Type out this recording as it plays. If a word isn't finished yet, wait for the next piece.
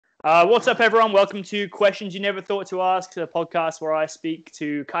What's up, everyone? Welcome to Questions You Never Thought to Ask, a podcast where I speak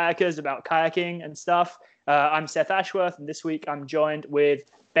to kayakers about kayaking and stuff. I'm Seth Ashworth, and this week I'm joined with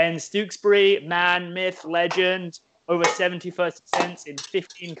Ben Stookesberry, man, myth, legend, over 70 first ascents in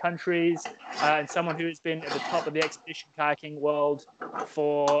 15 countries, and someone who has been at the top of the expedition kayaking world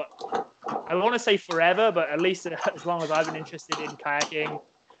for, I want to say forever, but at least as long as I've been interested in kayaking.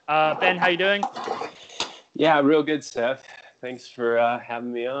 Ben, how you doing? Yeah, real good, Seth. Thanks for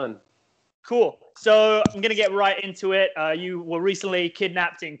having me on. Cool. So I'm going to get right into it. You were recently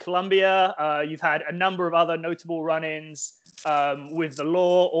kidnapped in Colombia. You've had a number of other notable run-ins with the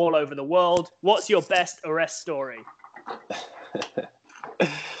law all over the world. What's your best arrest story?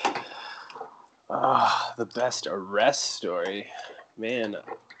 The best arrest story. Man,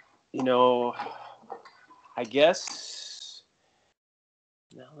 I guess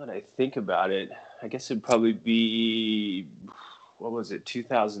now that I think about it, I guess it'd probably be,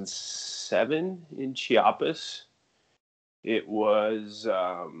 2007 in Chiapas. It was,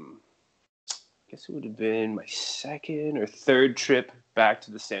 I guess it would have been my second or third trip back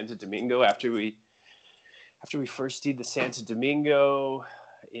to the Santo Domingo after we first did the Santo Domingo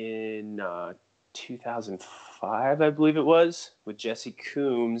in 2005, I believe it was, with Jesse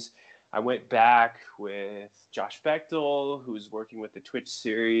Coombs. I went back with Josh Bechtel, who was working with the Twitch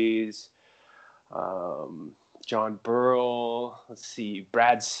series, John Burrell,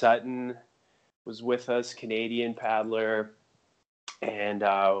 Brad Sutton was with us, Canadian paddler, and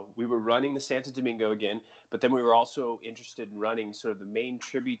we were running the Santo Domingo again, but then we were also interested in running sort of the main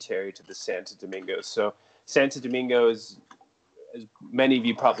tributary to the Santo Domingo. So Santo Domingo is, as many of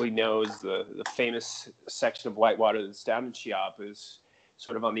you probably know, is the famous section of whitewater that's down in Chiapas,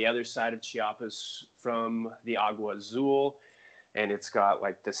 sort of on the other side of Chiapas from the Agua Azul. And it's got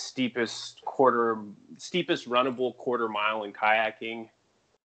like the steepest runnable quarter mile in kayaking,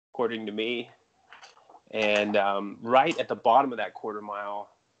 according to me. And right at the bottom of that quarter mile,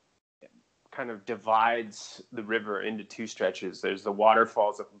 it kind of divides the river into two stretches. There's the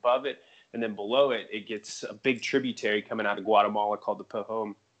waterfalls up above it, and then below it, it gets a big tributary coming out of Guatemala called the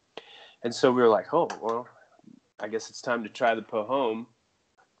Pajom. And so we were like, oh, well, I guess it's time to try the Pajom.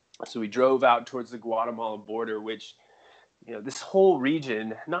 So we drove out towards the Guatemala border, which, this whole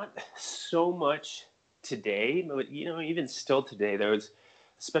region, not so much today, but, even still today, there was,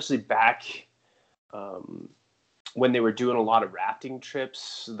 especially back when they were doing a lot of rafting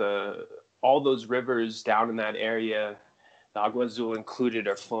trips, all those rivers down in that area, the Agua Azul included,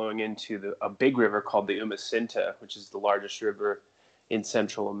 are flowing into a big river called the Umacinta, which is the largest river in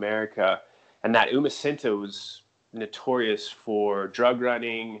Central America. And that Umacinta was notorious for drug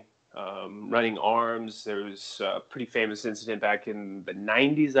running, running arms. There was a pretty famous incident back in the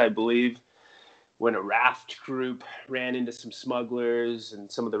 90s, I believe, when a raft group ran into some smugglers and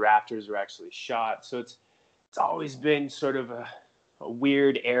some of the rafters were actually shot. So it's always been sort of a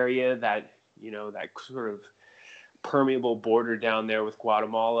weird area, that sort of permeable border down there with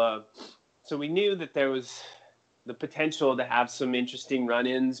Guatemala. So we knew that there was the potential to have some interesting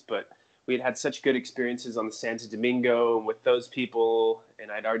run-ins, but we had such good experiences on the Santo Domingo with those people,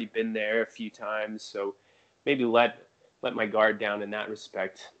 and I'd already been there a few times, so maybe let my guard down in that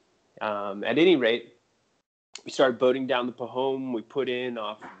respect. At any rate, we started boating down the Pajom. We put in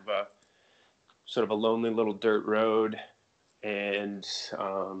off of sort of a lonely little dirt road and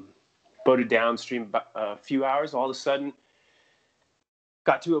boated downstream a few hours. All of a sudden,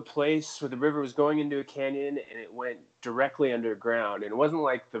 got to a place where the river was going into a canyon, and it went directly underground. And it wasn't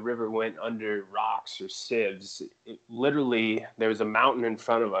like the river went under rocks or sieves. It literally, there was a mountain in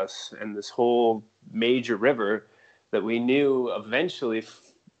front of us, and this whole major river that we knew eventually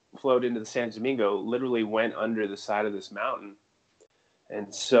flowed into the San Domingo literally went under the side of this mountain.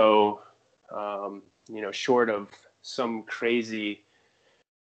 And so, short of some crazy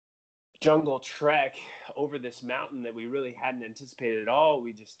jungle trek over this mountain that we really hadn't anticipated at all,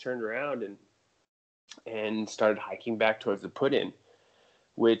 we just turned around and started hiking back towards the put-in,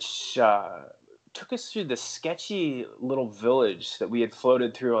 which took us through the sketchy little village that we had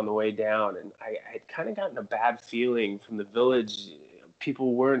floated through on the way down. And I had kind of gotten a bad feeling from the village.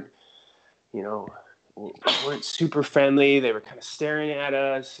 People weren't super friendly. They were kind of staring at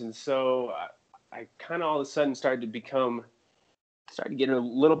us. And so I kind of all of a sudden started getting a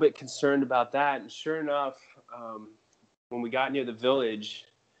little bit concerned about that. And sure enough, when we got near the village,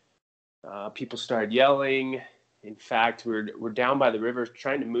 people started yelling. In fact, we're down by the river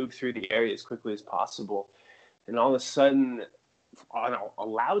trying to move through the area as quickly as possible. And all of a sudden, on a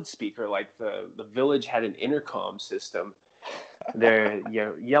loudspeaker, like the village had an intercom system. They're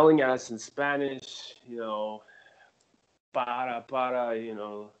yelling at us in Spanish, para,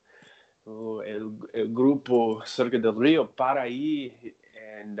 el grupo cerca del río para ahí,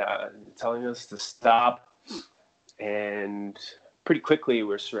 and telling us to stop. And pretty quickly,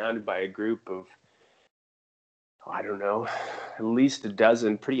 we're surrounded by a group of, I don't know, at least a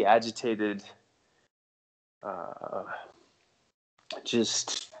dozen pretty agitated,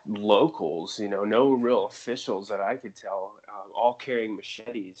 just locals, no real officials that I could tell, all carrying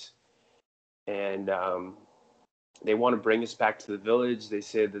machetes. And they want to bring us back to the village. They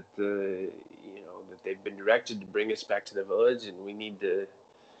say that that they've been directed to bring us back to the village, and we need to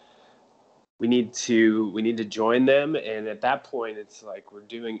join them. And at that point, it's like we're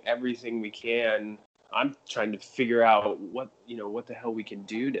doing everything we can. I'm trying to figure out what the hell we can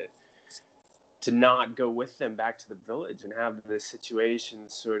do to not go with them back to the village and have this situation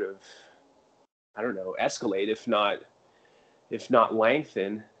sort of, I don't know, escalate, if not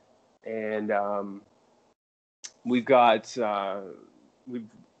lengthen. And we've got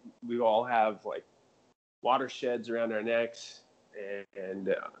we all have like watersheds around our necks,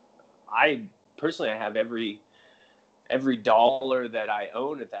 and I personally, I have every dollar that I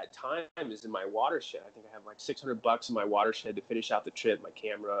own at that time is in my watershed. I think I have like $600 in my watershed to finish out the trip, my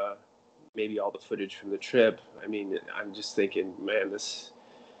camera, maybe all the footage from the trip. I mean, I'm just thinking, man, this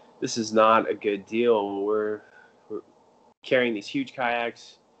is not a good deal. We're carrying these huge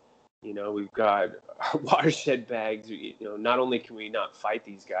kayaks. We've got our watershed bags. Not only can we not fight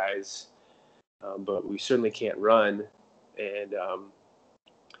these guys, but we certainly can't run. And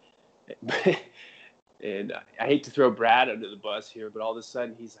and I hate to throw Brad under the bus here, but all of a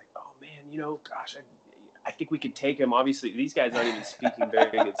sudden he's like, "Oh man, gosh, I think we could take him." Obviously, these guys aren't even speaking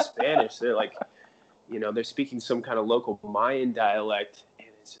very good Spanish. They're like, they're speaking some kind of local Mayan dialect, and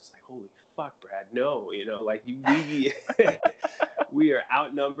it's just like, holy fuck, Brad, no, like we are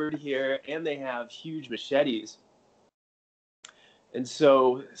outnumbered here, and they have huge machetes. And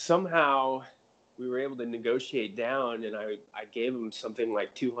so somehow we were able to negotiate down, and I gave them something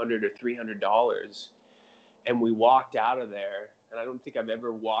like $200 or $300, and we walked out of there. And I don't think I've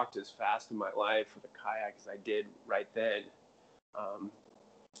ever walked as fast in my life with a kayak as I did right then.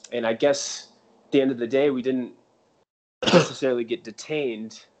 And I guess at the end of the day, we didn't necessarily get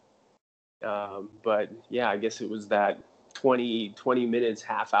detained. But yeah, I guess it was that 20 minutes,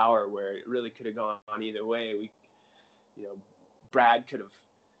 half hour where it really could have gone either way. Brad could have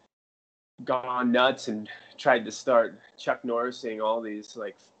gone nuts and tried to start Chuck Norrising all these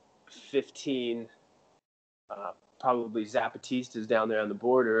like 15 probably Zapatistas down there on the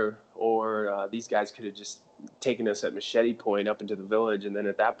border, or these guys could have just taken us at machete point up into the village, and then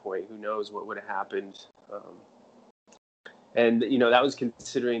at that point, who knows what would have happened. And that was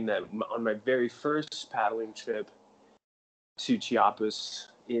considering that on my very first paddling trip to Chiapas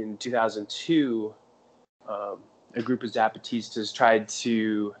in 2002, a group of Zapatistas tried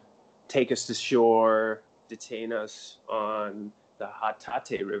to take us to shore, detain us on the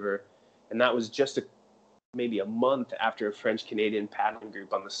Hatate River, and that was just maybe a month after a French-Canadian paddling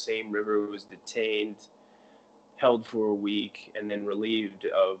group on the same river was detained, held for a week, and then relieved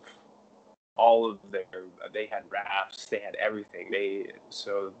of all of they had rafts, they had everything. They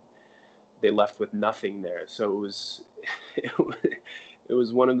left with nothing there. So it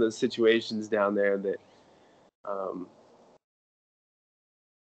was one of those situations down there that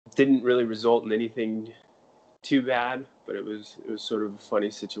didn't really result in anything too bad, but it was sort of a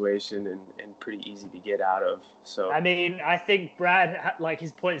funny situation and pretty easy to get out of. So I mean, I think Brad, like,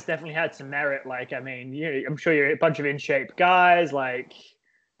 his points definitely had some merit. Like, I mean, I'm sure you're a bunch of in shape guys. Like,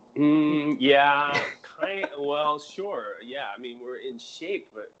 yeah, well, sure, yeah. I mean, we're in shape,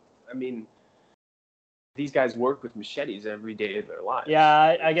 but I mean, these guys work with machetes every day of their lives.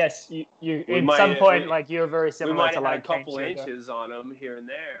 Yeah, I guess you at some point, like, you're very similar we might to have like a couple inches on them here and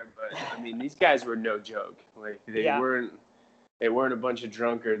there, but I mean, these guys were no joke. Like they weren't a bunch of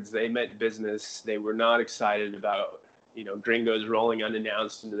drunkards. They meant business. They were not excited about gringos rolling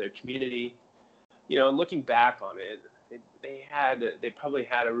unannounced into their community. And looking back on it, they probably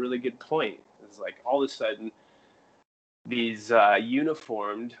had a really good point. It's like all of a sudden these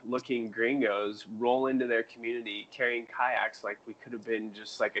uniformed looking gringos roll into their community carrying kayaks like we could have been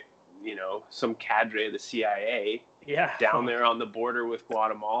just like some cadre of the CIA down there on the border with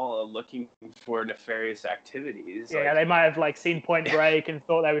Guatemala looking for nefarious activities. Yeah, they might have like seen Point Break and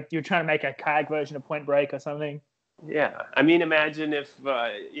thought you were trying to make a kayak version of Point Break or something. Yeah, I mean, imagine if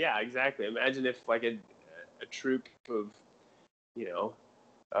exactly. Imagine if like a troop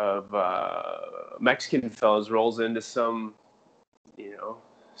of Mexican fellows rolls into some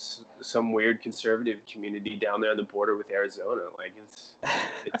some weird conservative community down there on the border with Arizona. Like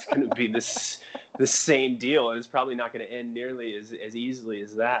it's going to be the same deal, and it's probably not going to end nearly as easily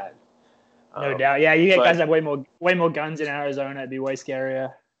as that. No doubt. Yeah, you guys But have way more guns in Arizona. It'd be way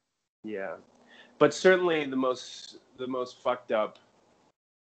scarier. yeah, but certainly the most fucked up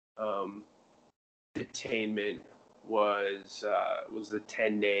detainment was the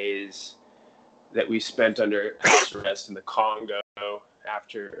 10 days that we spent under house arrest in the Congo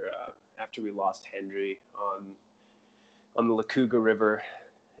after we lost Henry on the Lakuga River,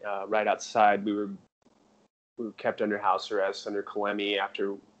 right outside. We were kept under house arrest under Kalemi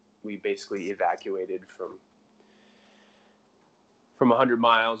after we basically evacuated from 100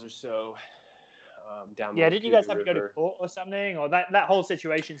 miles or so down the Yeah, didn't you guys Lakuga have to go to River. court or something? Or that whole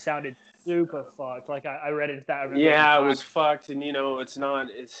situation sounded super fucked. Like I read into that. I remember at the Yeah, it time. was fucked, and What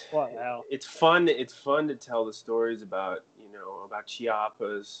the hell? it's fun. It's fun to tell the stories about about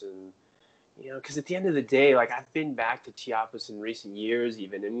Chiapas, and because at the end of the day, like I've been back to Chiapas in recent years,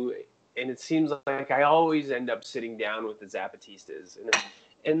 even, and it seems like I always end up sitting down with the Zapatistas,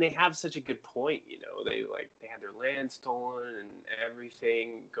 and they have such a good point. They had their land stolen and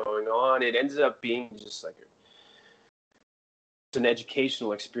everything going on. It ends up being just like an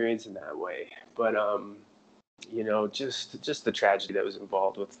educational experience in that way, but just the tragedy that was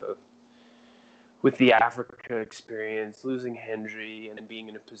involved with the Africa experience, losing Henry, and being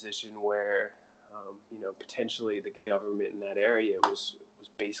in a position where potentially the government in that area was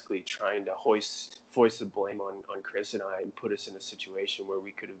basically trying to hoist the blame on Chris and I, and put us in a situation where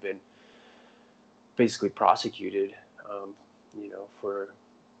we could have been basically prosecuted for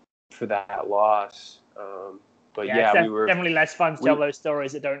that loss. But Yeah, it's we were definitely less fun to we tell those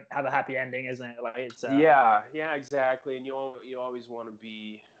stories that don't have a happy ending, isn't it? Like it's yeah, exactly. And you always want to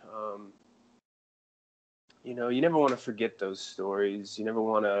be you never want to forget those stories. You never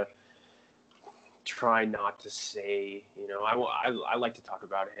want to try not to say, I like to talk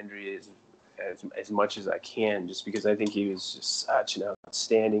about Henry as much as I can, just because I think he was just such an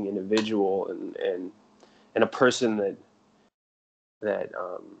outstanding individual, and a person that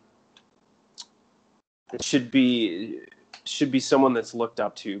should be someone that's looked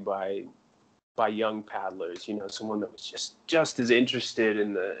up to by young paddlers. Someone that was just as interested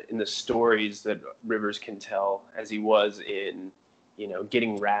in the stories that rivers can tell as he was in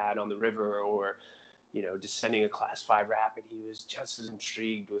getting rad on the river, or descending a class 5 rapid. He was just as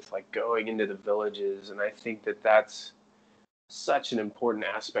intrigued with like going into the villages. And I think that that's such an important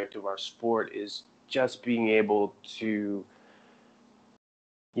aspect of our sport, is just being able to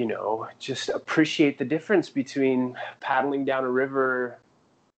just appreciate the difference between paddling down a river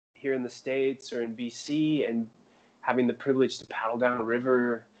here in the States or in BC, and having the privilege to paddle down a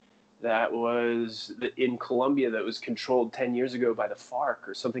river that was in Colombia that was controlled 10 years ago by the FARC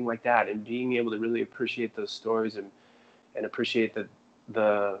or something like that, and being able to really appreciate those stories, and appreciate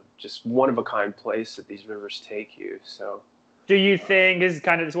the just one of a kind place that these rivers take you. So do you think this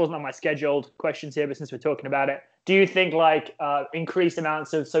wasn't on my scheduled questions here, but since we're talking about it, do you think like increased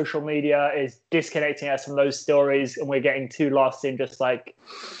amounts of social media is disconnecting us from those stories, and we're getting too lost in just like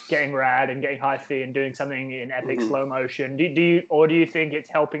getting rad and getting high fee and doing something in epic slow motion? Do you think it's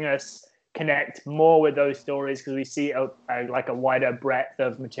helping us connect more with those stories because we see a wider breadth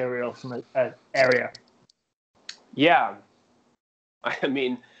of material from an area? Yeah, I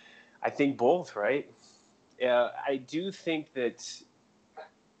mean, I think both, right? I do think that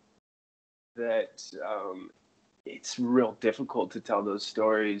it's real difficult to tell those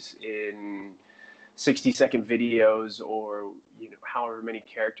stories in 60-second videos, or however many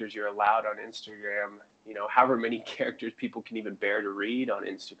characters you're allowed on Instagram, however many characters people can even bear to read on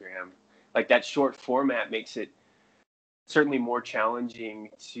Instagram. Like that short format makes it certainly more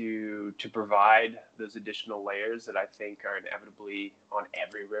challenging to provide those additional layers that I think are inevitably on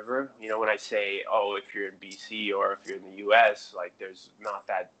every river. When I say, oh, if you're in BC or if you're in the US, like there's not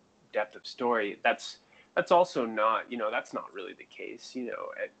that depth of story, that's also not, that's not really the case.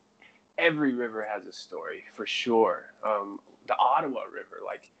 Every river has a story for sure. The Ottawa River,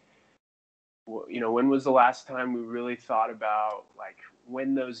 like, when was the last time we really thought about like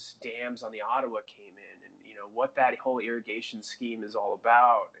when those dams on the Ottawa came in, and what that whole irrigation scheme is all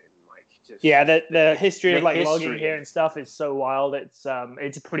about, and like just the history of like logging here and stuff is so wild. It's a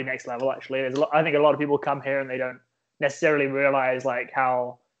pretty next level actually. I think a lot of people come here and they don't necessarily realize like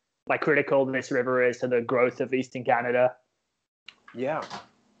how like critical this river is to the growth of Eastern Canada. Yeah.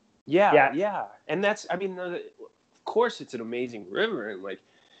 And that's, I mean, of course it's an amazing river, and like,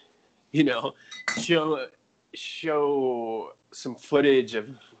 show some footage of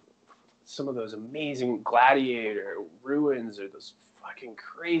some of those amazing gladiator ruins, or those fucking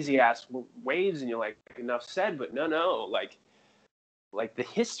crazy ass waves, and you're like, enough said. But no, like the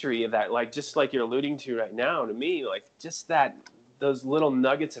history of that, like just like you're alluding to right now, to me, like just that those little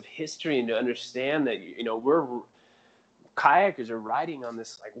nuggets of history and to understand that, kayakers are riding on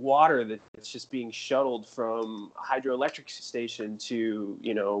this like water that's just being shuttled from a hydroelectric station to,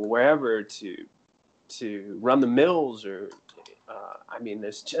 wherever to run the mills or,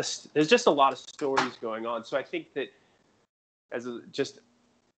 there's just a lot of stories going on. So I think that as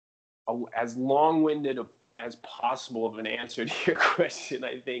long-winded as possible of an answer to your question,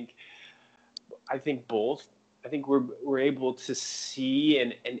 I think both. I think we're able to see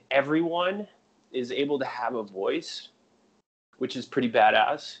and everyone is able to have a voice, which is pretty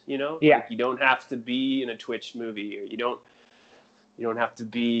badass, Yeah. Like you don't have to be in a Twitch movie, or you don't have to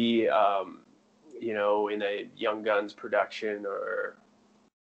be in a Young Guns production, or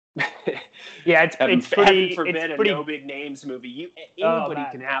yeah, it's heaven pretty. forbid It's a pretty, No Big Names movie. Anybody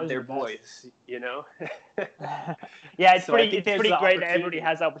can have their the voice, Yeah, it's So I pretty. think It's there's pretty the great that everybody opportunity.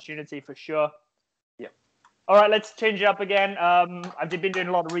 has opportunity for sure. Yeah. All right, let's change it up again. I've been doing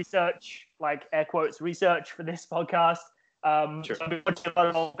a lot of research, like air quotes research, for this podcast. Sure. So I've been watching a lot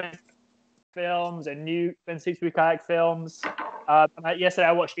of old films and new Ben Stookesberry kayak films. Yesterday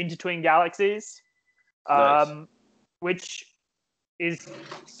I watched Intertwined Galaxies, Nice. which is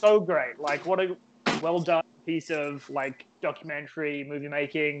so great. Like, what a well done piece of like documentary movie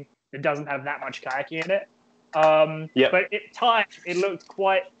making that doesn't have that much kayaking in it. But at times it looked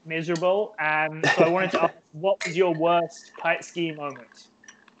quite miserable, and so I wanted to ask, what was your worst kite ski moment?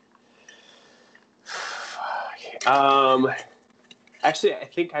 Actually, I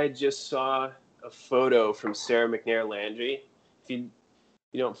think I just saw a photo from Sarah McNair Landry. If you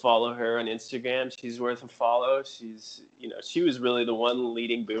don't follow her on Instagram, she's worth a follow. She's, she was really the one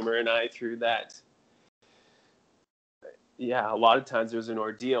leading Boomer and I through that. Yeah, a lot of times it was an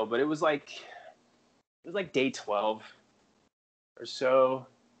ordeal, but it was like day 12 or so,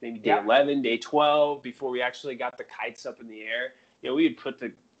 maybe day 11, day 12, before we actually got the kites up in the air. We would put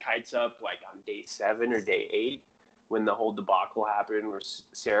the kites up like on day 7 or day 8 when the whole debacle happened where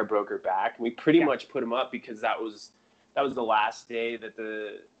Sarah broke her back. And we pretty much put them up because that was the last day that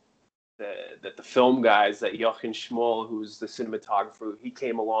the film guys, that Jochen Schmoll, who's the cinematographer, he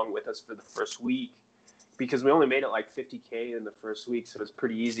came along with us for the first week, because we only made it like 50K in the first week. So it was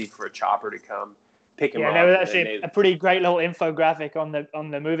pretty easy for a chopper to come pick him up. Yeah, there was actually a pretty great little infographic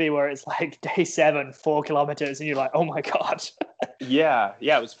on the movie where it's like day 7, 4 kilometers, and you're like, oh my God. Yeah,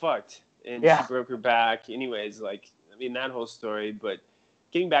 it was fucked. And she broke her back. Anyways, that whole story. But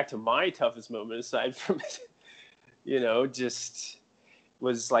getting back to my toughest moment, aside from just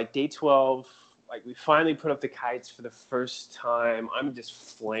was like day 12. Like, we finally put up the kites for the first time. I'm just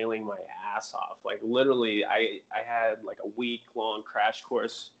flailing my ass off. Like, literally, I had like a week-long crash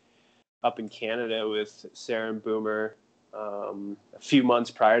course up in Canada with Sarah and Boomer a few months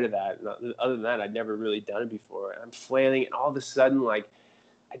prior to that. And other than that, I'd never really done it before. And I'm flailing, and all of a sudden, like,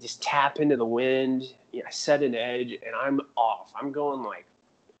 I just tap into the wind. I set an edge, and I'm off. I'm going like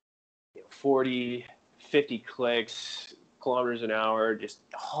 40, 50 kilometers an hour, just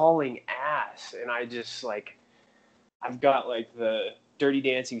hauling ass. And I just I've got like the Dirty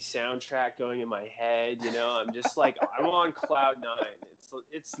Dancing soundtrack going in my head. I'm just like, I'm on cloud 9.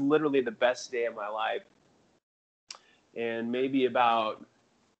 It's literally the best day of my life. And maybe about,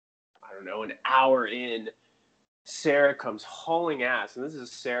 I don't know, an hour in, Sarah comes hauling ass. And this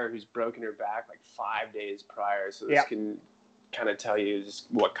is Sarah who's broken her back like 5 days prior. So this can kind of tell you just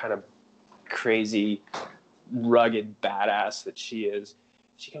what kind of crazy, rugged badass that she is.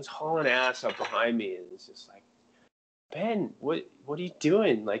 She comes hauling ass up behind me, and it's just like, Ben, what are you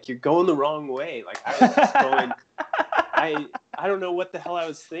doing? Like, you're going the wrong way. Like, I was just going, I don't know what the hell I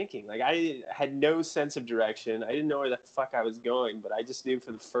was thinking. Like, I had no sense of direction. I didn't know where the fuck I was going, but I just knew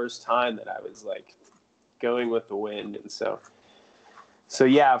for the first time that I was like going with the wind. And so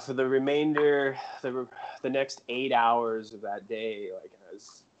yeah, for the remainder, the next 8 hours of that day, like, I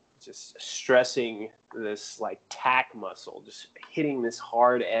was just stressing this like tack muscle, just hitting this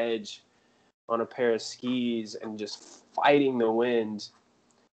hard edge on a pair of skis and just fighting the wind,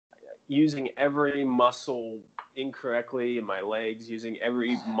 using every muscle incorrectly in my legs, using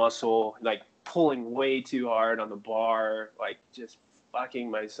every muscle, like pulling way too hard on the bar, like just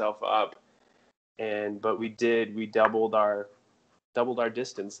fucking myself up. But we doubled our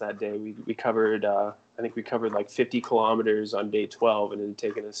distance that day. We covered, I think we covered like 50 kilometers on day 12, and it had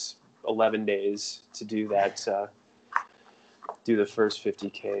taken us 11 days to do that, do the first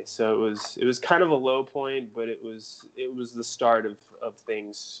 50K. So it was kind of a low point, but it was the start of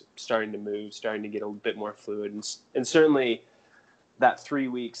things starting to move, starting to get a bit more fluid. And certainly that 3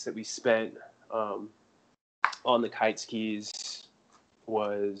 weeks that we spent on the kite skis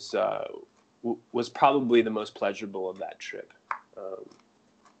was probably the most pleasurable of that trip.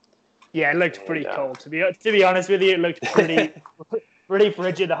 Yeah, it looked pretty cold. To be honest with you, it looked pretty pretty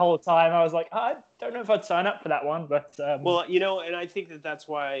frigid the whole time. I was like, I don't know if I'd sign up for that one, but well, you know, and I think that's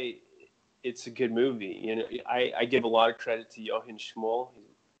why it's a good movie. You know, I give a lot of credit to Jochen Schmull. He's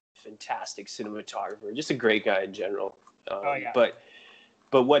a fantastic cinematographer, just a great guy in general.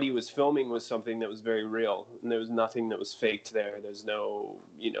 But what he was filming was something that was very real, and there was nothing that was faked there. There's no,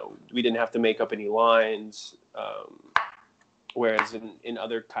 you know, we didn't have to make up any lines. Whereas in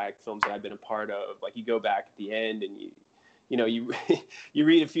other kayak films that I've been a part of, like you go back at the end and you know, you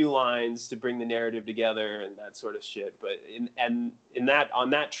read a few lines to bring the narrative together and that sort of shit. But on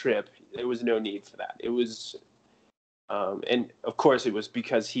that trip, there was no need for that. It was, and of course it was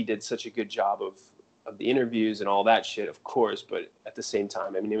because he did such a good job of the interviews and all that shit, of course. But at the same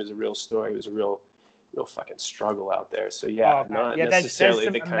time, I mean, it was a real story. It was a real fucking struggle out there. So not necessarily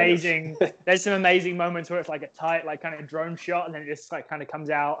there's some amazing moments where it's like a tight, like kind of drone shot, and then it just like kind of comes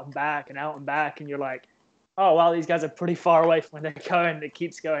out and back and out and back, and you're like, oh wow, these guys are pretty far away from where they're going. It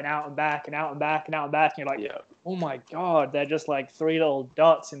keeps going out and back and out and back and out and back, and you're like, oh my god, they're just like three little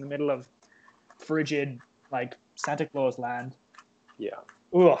dots in the middle of frigid like Santa Claus land. Yeah.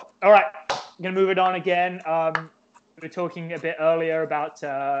 Ooh. All right, I'm gonna move it on again. We were talking a bit earlier about,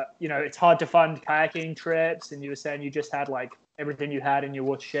 you know, it's hard to fund kayaking trips, and you were saying you just had like everything you had in your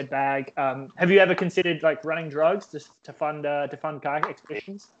watershed bag. Have you ever considered like running drugs to fund kayak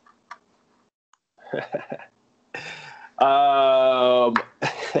expeditions? I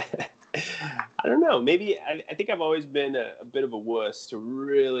don't know. Maybe I think I've always been a bit of a wuss to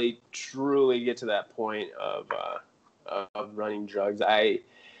really truly get to that point of running drugs. I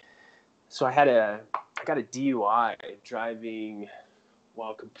got a DUI driving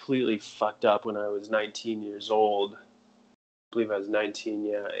while completely fucked up when I was 19 years old. I believe I was 19,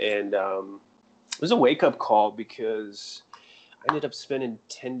 yeah. And it was a wake-up call because I ended up spending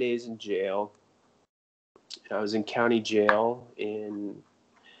 10 days in jail. I was in county jail in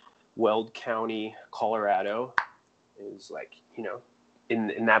Weld County, Colorado. It was like, you know,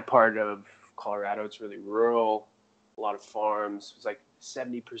 in that part of Colorado, it's really rural, a lot of farms. It was like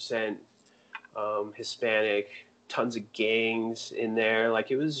 70% Hispanic, tons of gangs in there.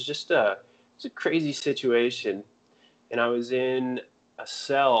 Like it was a crazy situation. And I was in a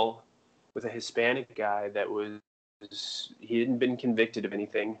cell with a Hispanic guy that he hadn't been convicted of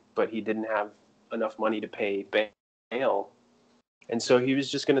anything, but he didn't have enough money to pay bail. And so he was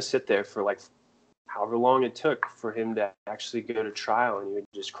just going to sit there for like however long it took for him to actually go to trial, and he would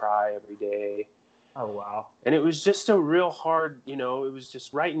just cry every day. Oh, wow. And it was just a real hard, you know, it was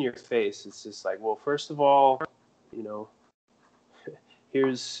just right in your face. It's just like, well, first of all, you know,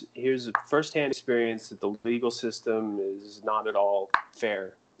 here's a firsthand experience that the legal system is not at all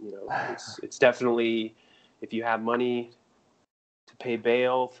fair. You know, it's definitely, if you have money to pay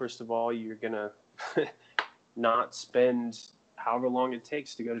bail, first of all, you're going to not spend however long it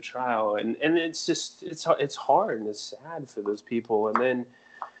takes to go to trial. And it's just, it's hard and it's sad for those people. And then,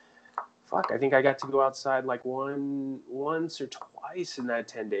 I think I got to go outside like once or twice in that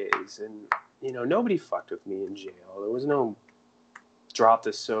 10 days. And, you know, nobody fucked with me in jail. There was no drop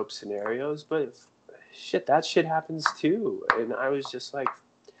the soap scenarios, but that shit happens too. And I was just like,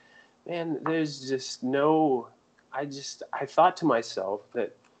 man, there's just I thought to myself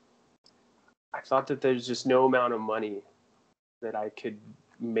that there's just no amount of money that I could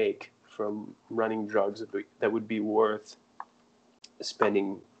make from running drugs that would be worth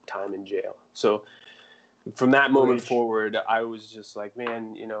spending time in jail. So from that moment forward, I was just like,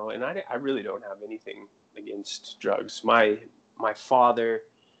 man, you know, and I really don't have anything against drugs. My father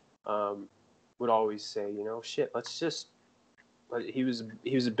would always say, you know, shit, let's just. But he was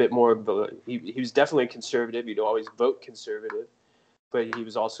a bit more of he was definitely conservative. He'd always vote conservative, but he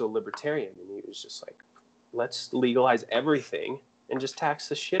was also a libertarian, and he was just like, let's legalize everything and just tax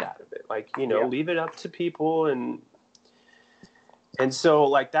the shit out of it. Like, you know, leave it up to people. And so,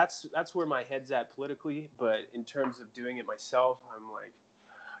 like, that's where my head's at politically. But in terms of doing it myself, I'm like,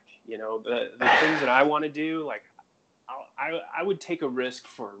 you know, the things that I want to do, like, I would take a risk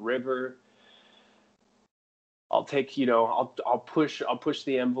for a river. I'll take, you know, I'll push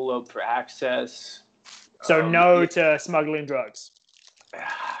the envelope for access. So no to smuggling drugs.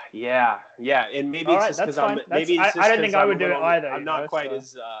 Yeah, and maybe it's just because I don't think I would do it either. I'm not quite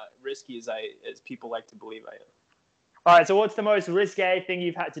as risky as people like to believe I am. All right, so what's the most risque thing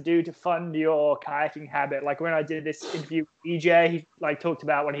you've had to do to fund your kayaking habit? Like when I did this interview with EJ, he like talked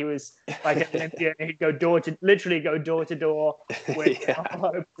about when he was like an Olympian, he'd literally go door to door with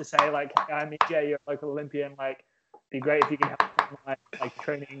hope to say like, I'm EJ, you're a local Olympian. Like, it'd be great if you can help with my like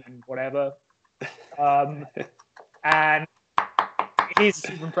training and whatever. And he's a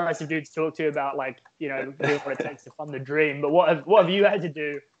super impressive dude to talk to about, like, you know, doing what it takes to fund the dream. But what have you had to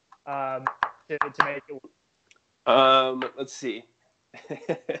do to make it? Let's see.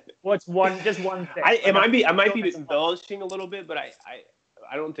 What's one thing? I might be embellishing a little bit, but I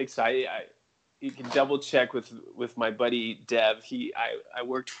don't think so. You can double check with my buddy Dev. I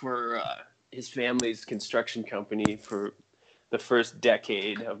worked for his family's construction company for the first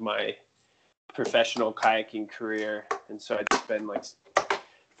decade of my professional kayaking career, and so I'd spend like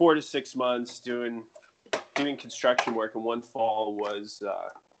 4 to 6 months doing construction work. And one fall was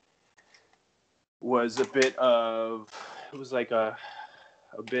a bit of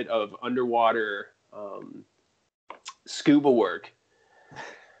underwater scuba work.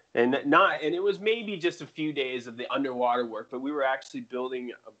 And it was maybe just a few days of the underwater work, but we were actually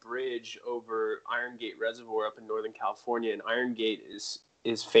building a bridge over Iron Gate Reservoir up in Northern California, and Iron Gate is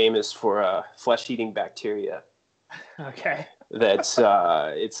famous for flesh-eating bacteria. Okay. That's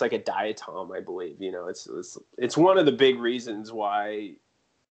it's like a diatom, I believe. You know, it's one of the big reasons why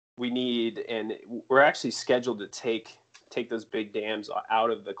we need, and we're actually scheduled to take those big dams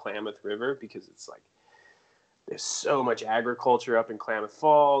out of the Klamath River, because it's like, there's so much agriculture up in Klamath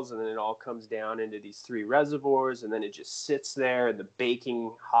Falls, and then it all comes down into these 3 reservoirs, and then it just sits there in the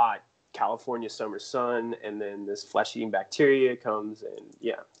baking hot California summer sun, and then this flesh-eating bacteria comes, and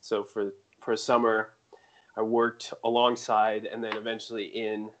so for a summer, I worked alongside, and then eventually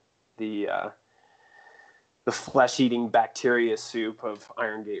in the flesh-eating bacteria soup of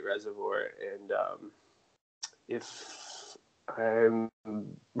Iron Gate Reservoir, and if I'm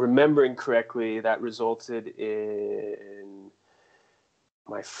remembering correctly, that resulted in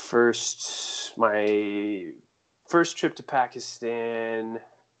my first trip to Pakistan,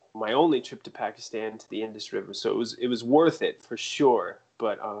 my only trip to Pakistan, to the Indus River. So it was worth it for sure.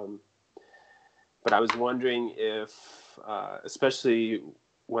 But I was wondering if, especially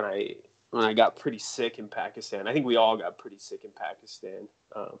when I got pretty sick in Pakistan, I think we all got pretty sick in Pakistan,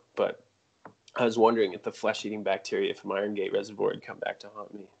 but I was wondering if the flesh-eating bacteria from Iron Gate Reservoir had come back to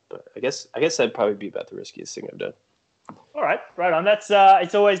haunt me. But I guess that'd probably be about the riskiest thing I've done. All right, right on. That's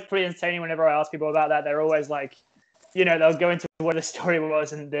it's always pretty entertaining whenever I ask people about that. They're always like, you know, they'll go into what the story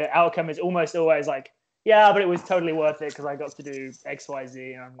was, and the outcome is almost always like, yeah, but it was totally worth it because I got to do X, Y,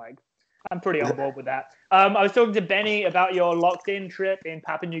 Z, and I'm like, I'm pretty on board with that. I was talking to Benny about your locked-in trip in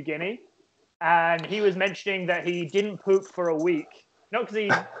Papua New Guinea, and he was mentioning that he didn't poop for a week. Not because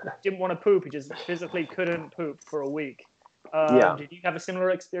he didn't want to poop, he just physically couldn't poop for a week. Did you have a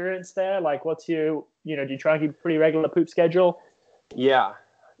similar experience there? Like, do you try and keep a pretty regular poop schedule? Yeah.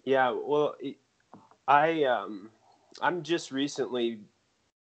 Well, I'm just recently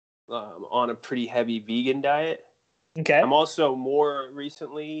on a pretty heavy vegan diet. Okay. I'm also more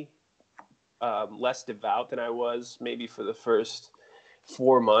recently less devout than I was maybe for the first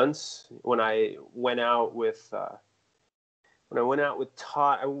 4 months when I went out with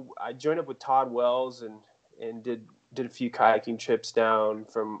Todd. I joined up with Todd Wells and did a few kayaking trips down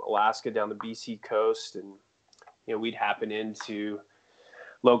from Alaska down the BC coast, and we'd happen into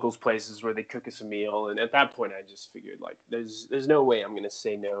locals places where they cook us a meal, and at that point I just figured, like, there's no way I'm going to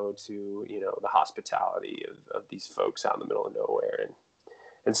say no to the hospitality of these folks out in the middle of nowhere,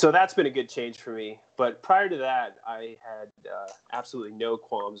 and so that's been a good change for me. But prior to that, I had absolutely no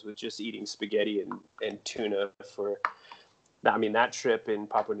qualms with just eating spaghetti and tuna that trip in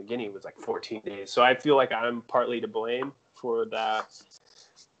Papua New Guinea was like 14 days. So I feel like I'm partly to blame for that,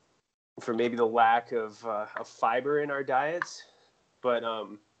 for maybe the lack of fiber in our diets. But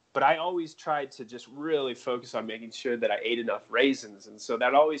I always tried to just really focus on making sure that I ate enough raisins. And so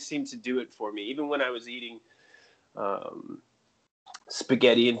that always seemed to do it for me. Even when I was eating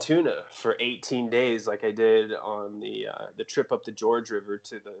spaghetti and tuna for 18 days, like I did on the trip up the George River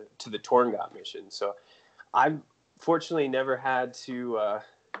to the Torngat mission. So I've fortunately never had to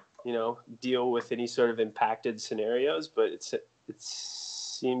deal with any sort of impacted scenarios, but it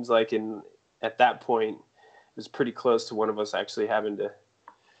seems like at that point it was pretty close to one of us actually having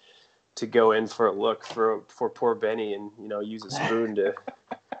to go in for a look for poor Benny and use a spoon to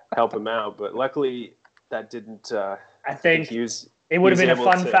help him out. But luckily that didn't. I think it would have been a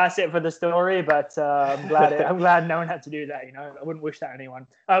fun facet for the story, but I'm glad no one had to do that. I wouldn't wish that on anyone.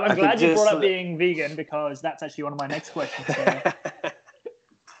 I'm glad you brought up being vegan, because that's actually one of my next questions. So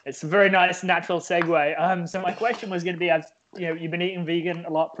it's a very nice natural segue. So my question was going to be, you've been eating vegan a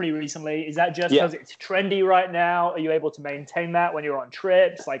lot pretty recently. Is that just because it's trendy right now? Are you able to maintain that when you're on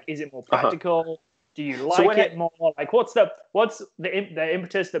trips? Like, is it more practical? Do you like it more? Like, what's the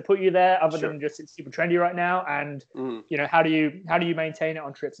impetus that put you there, other than just it's super trendy right now? And how do you maintain it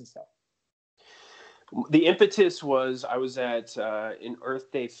on trips and stuff? The impetus was I was at an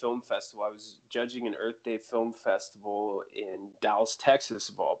Earth Day Film Festival. I was judging an Earth Day Film Festival in Dallas, Texas,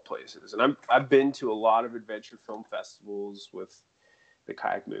 of all places. And I've been to a lot of adventure film festivals with the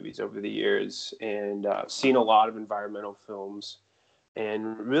kayak movies over the years, and seen a lot of environmental films.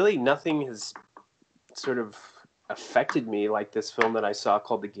 And really nothing has sort of affected me like this film that I saw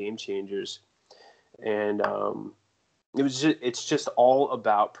called The Game Changers. And it's just all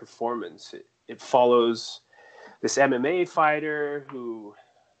about performance. It follows this MMA fighter who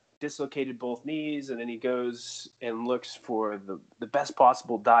dislocated both knees, and then he goes and looks for the best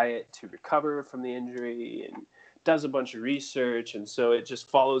possible diet to recover from the injury and does a bunch of research. And so it just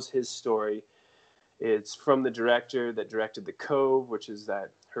follows his story. It's from the director that directed The Cove, which is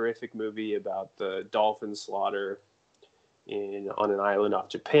that horrific movie about the dolphin slaughter on an island off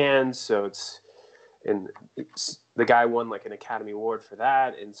Japan. So it's the guy won like an Academy Award for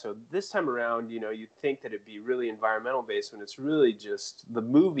that. And so this time around, you'd think that it'd be really environmental based when it's really just the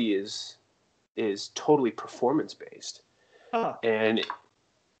movie is totally performance based. Huh. And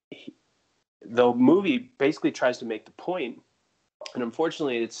the movie basically tries to make the point, and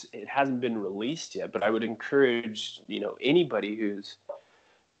unfortunately it hasn't been released yet, but I would encourage, anybody who's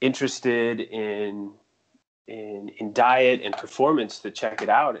interested in diet and performance to check it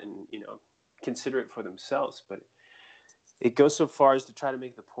out and, consider it for themselves. But it goes so far as to try to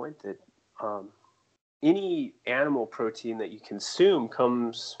make the point that any animal protein that you consume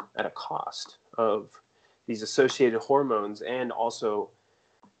comes at a cost of these associated hormones, and also,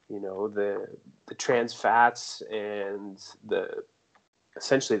 the trans fats and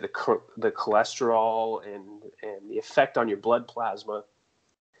essentially the cholesterol and the effect on your blood plasma.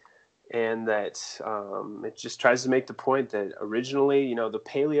 And that it just tries to make the point that originally, the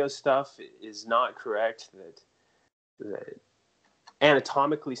paleo stuff is not correct, that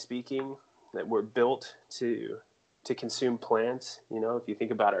anatomically speaking, that we're built to consume plants. If you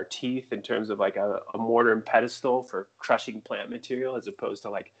think about our teeth in terms of like a mortar and pedestal for crushing plant material, as opposed to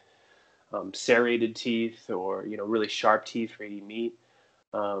like serrated teeth or, really sharp teeth for eating meat.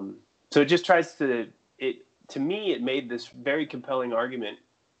 So it just tries to me, it made this very compelling argument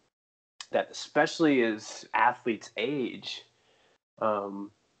that especially as athletes age,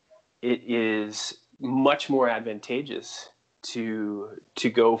 it is much more advantageous to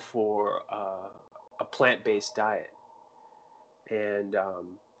go for a plant-based diet. And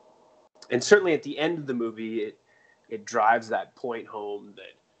certainly at the end of the movie, it drives that point home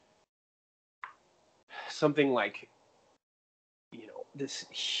that something like, this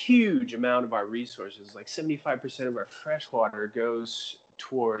huge amount of our resources, like 75% of our fresh water, goes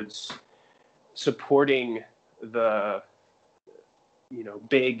towards supporting the,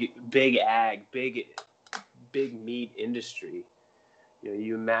 big ag, big meat industry.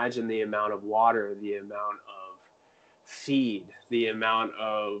 You imagine the amount of water, the amount of feed, the amount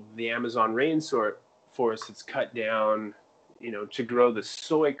of the Amazon rainforest that's cut down, to grow the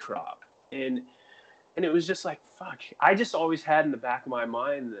soy crop. And it was just like, fuck. I just always had in the back of my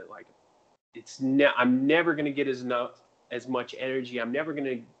mind that like, I'm never going to get as much energy. I'm never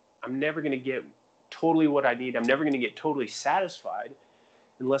going to get totally what I need. I'm never going to get totally satisfied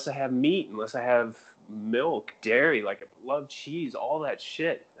unless I have meat, unless I have milk, dairy, like I love cheese, all that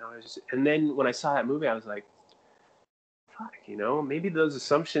shit. And then when I saw that movie, I was like, fuck, maybe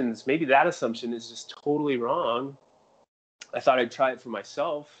that assumption is just totally wrong. I thought I'd try it for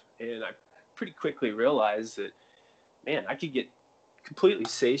myself, and I pretty quickly realized that, man, I could get completely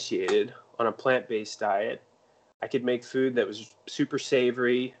satiated on a plant-based diet. I could make food that was super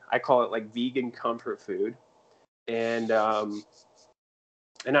savory. I call it like vegan comfort food. And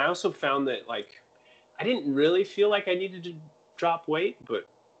I also found that like I didn't really feel like I needed to drop weight, but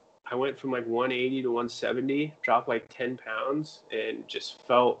I went from like 180 to 170, dropped like 10 pounds, and just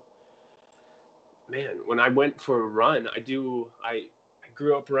felt, man, when I went for a run, I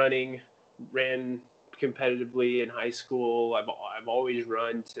grew up running, ran competitively in high school. I've always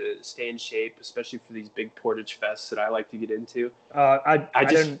run to stay in shape, especially for these big portage fests that I like to get into.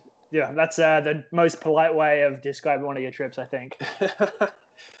 That's the most polite way of describing one of your trips, I think.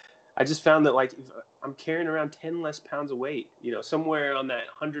 I just found that like if I'm carrying around 10 less pounds of weight, somewhere on that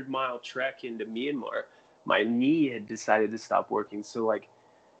 100-mile trek into Myanmar, my knee had decided to stop working. So like,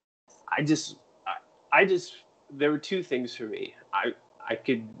 I just there were two things for me. I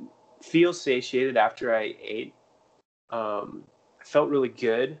could feel satiated after I ate. I felt really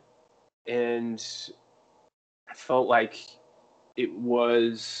good, and I felt like it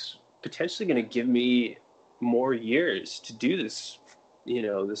was potentially going to give me more years to do this,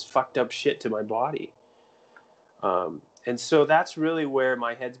 this fucked up shit to my body. And so that's really where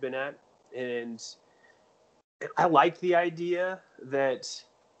my head's been at. And I like the idea that,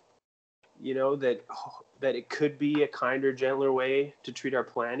 that it could be a kinder, gentler way to treat our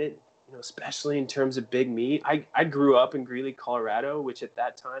planet, especially in terms of big meat. I grew up in Greeley, Colorado, which at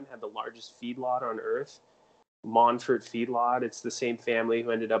that time had the largest feedlot on earth, Monfort Feedlot. It's the same family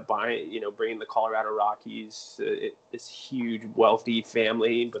who ended up bringing the Colorado Rockies, this huge, wealthy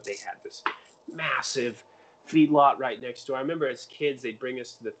family, but they had this massive feedlot right next door. I remember as kids, they'd bring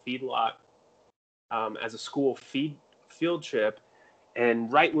us to the feedlot as a school field trip.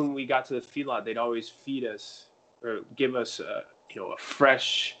 And right when we got to the feedlot, they'd always feed us or give us a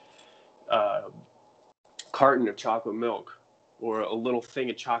fresh carton of chocolate milk or a little thing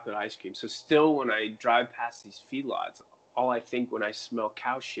of chocolate ice cream. So still, when I drive past these feedlots, all I think when I smell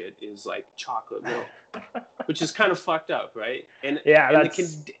cow shit is like chocolate milk, which is kind of fucked up, right? And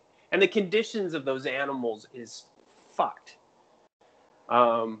the conditions of those animals is fucked.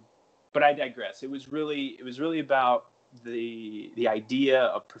 But I digress. It was really about the idea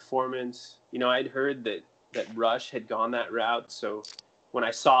of performance. I'd heard that Rush had gone that route, so when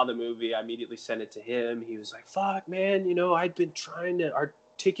I saw the movie, I immediately sent it to him. He was like, fuck, man, I'd been trying to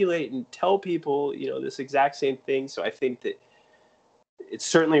articulate and tell people, this exact same thing. So I think that it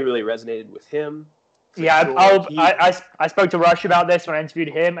certainly really resonated with him. Yeah, sure. I spoke to Rush about this when I interviewed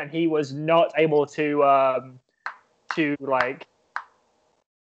him, and he was not able to like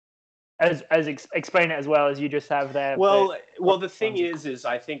explain it as well as you just have there. Well, the thing is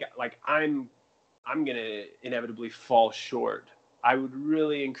I think like I'm gonna inevitably fall short. I would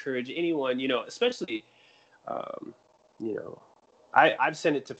really encourage anyone, especially, I've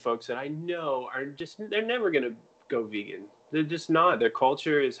sent it to folks that I know they're never going to go vegan. They're just not. Their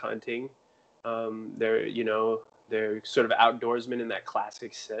culture is hunting. They're sort of outdoorsmen in that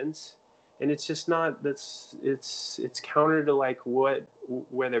classic sense. And it's just not, it's counter to like where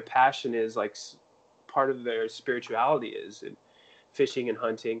their passion is, like part of their spirituality is in fishing and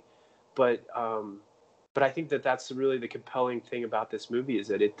hunting. But I think that that's really the compelling thing about this movie is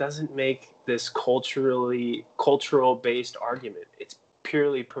that it doesn't make this cultural-based argument. It's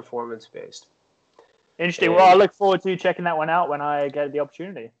purely performance-based. Interesting. Well, I look forward to checking that one out when I get the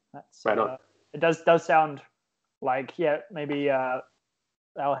opportunity. That's right on. It does sound like, maybe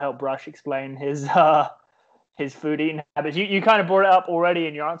that'll help Rush explain his food eating habits. You kind of brought it up already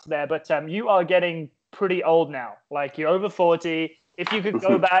in your answer there, but you are getting pretty old now. Like, you're over 40. If you could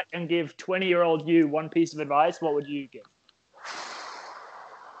go back and give 20-year-old you one piece of advice, what would you give?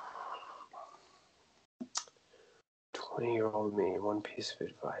 20-year-old me, one piece of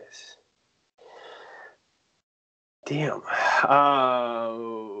advice. Damn.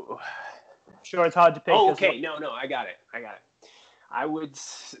 Sure, it's hard to pick. Oh, okay. No, I got it. I would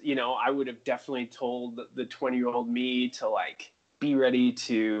have definitely told the 20-year-old me to like be ready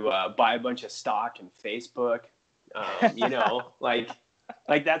to buy a bunch of stock in Facebook. Like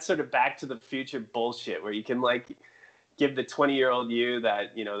that sort of Back to the Future bullshit where you can like give the 20-year-old you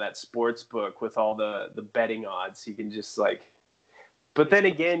that, that sports book with all the betting odds. You can just like, but then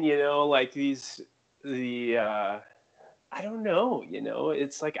again, like I don't know,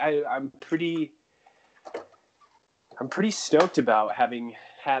 it's like I'm pretty stoked about having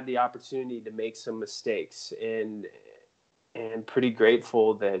had the opportunity to make some mistakes and pretty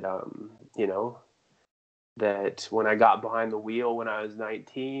grateful that, that when I got behind the wheel when I was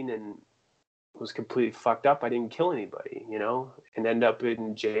 19 and was completely fucked up, I didn't kill anybody, and end up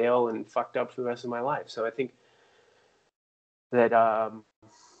in jail and fucked up for the rest of my life. So I think that,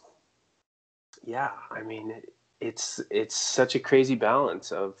 it's such a crazy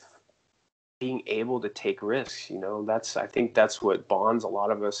balance of being able to take risks. I think that's what bonds a lot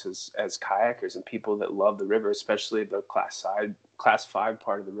of us as kayakers and people that love the river, especially the class 5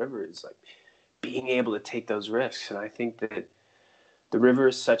 part of the river, is like being able to take those risks. And I think that the river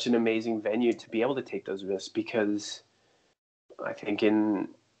is such an amazing venue to be able to take those risks, because I think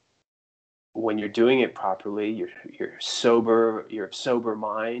when you're doing it properly, you're sober, you're of sober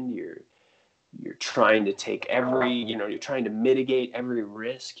mind, you're trying to take you're trying to mitigate every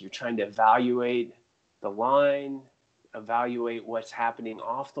risk. You're trying to evaluate the line, evaluate what's happening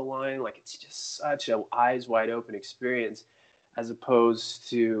off the line. Like, it's just such a eyes wide open experience, as opposed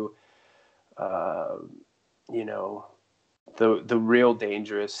to, the real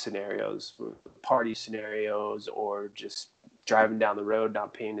dangerous scenarios, party scenarios, or just driving down the road,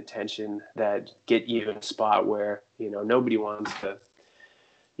 not paying attention, that get you in a spot where, nobody wants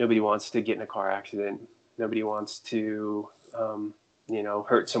to get in a car accident. Nobody wants to,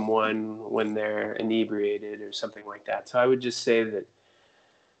 hurt someone when they're inebriated or something like that. So I would just say that,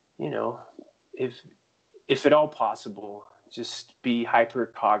 if at all possible, just be hyper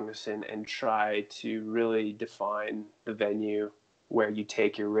cognizant and try to really define the venue where you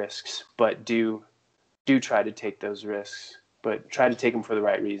take your risks, but do try to take those risks, but try to take them for the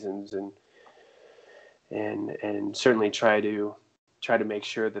right reasons, and certainly try to make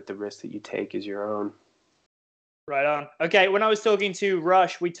sure that the risk that you take is your own. Right on. Okay, when I was talking to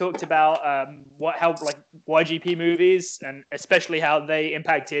Rush, we talked about how like YGP movies, and especially how they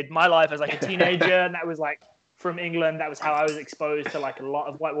impacted my life as like a teenager. And that was like from England. That was how I was exposed to like a lot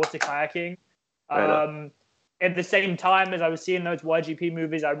of whitewater kayaking. At the same time as I was seeing those YGP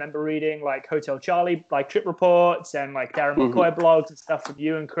movies, I remember reading like Hotel Charlie, like trip reports, and like Darren McCoy blogs and stuff from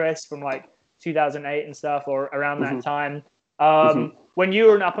you and Chris from like 2008 and stuff, or around that time. When you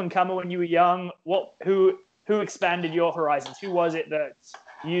were an up and comer, when you were young, who expanded your horizons? Who was it that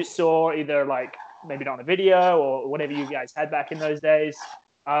you saw, either like maybe not on a video or whatever you guys had back in those days?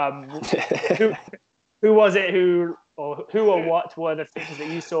 Who was it who or what were the things that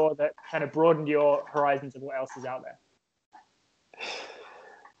you saw that kind of broadened your horizons of what else is out there?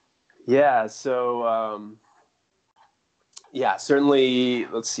 Yeah, so certainly.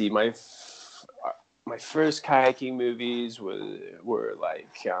 Let's see, my first kayaking movies were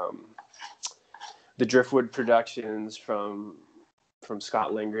like the Driftwood productions from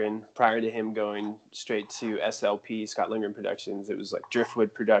Scott Lindgren. Prior to him going straight to SLP, Scott Lindgren Productions, it was like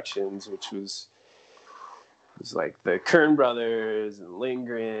Driftwood Productions, which was like the Kern brothers and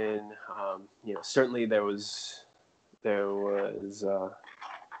Lindgren. Certainly there was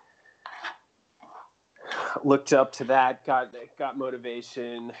looked up to that, got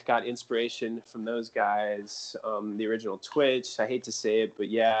motivation, got inspiration from those guys. The original Twitch, I hate to say it, but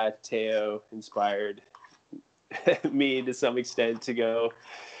yeah, Teo inspired me to some extent to go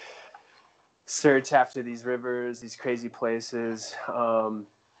search after these rivers, these crazy places.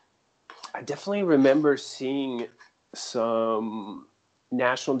 I definitely remember seeing some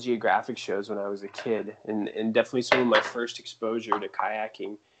National Geographic shows when I was a kid, and definitely some of my first exposure to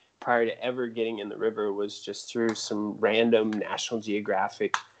kayaking prior to ever getting in the river was just through some random National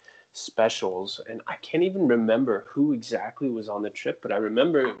Geographic specials. And I can't even remember who exactly was on the trip, but I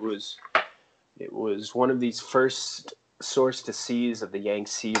remember it was one of these first source to seas of the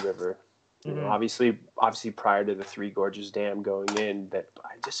Yangtze River. Obviously prior to the Three Gorges Dam going in, but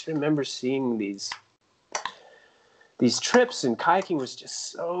I just remember seeing these trips, and kayaking was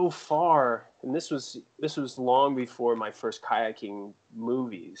just so far. And this was long before my first kayaking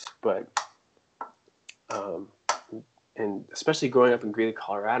movies, but and especially growing up in Greeley,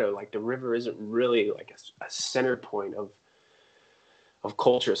 Colorado, like the river isn't really like a center point of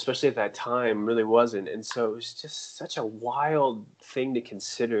culture, especially at that time, really wasn't. And so it was just such a wild thing to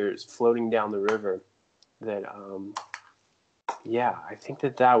consider, floating down the river, that I think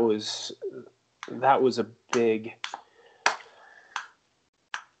that was a big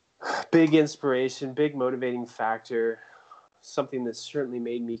inspiration, big motivating factor, something that certainly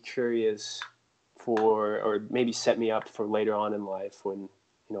made me curious or maybe set me up for later on in life when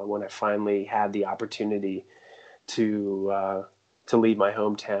I finally had the opportunity to leave my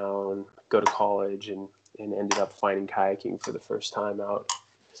hometown, go to college, and ended up finding kayaking for the first time out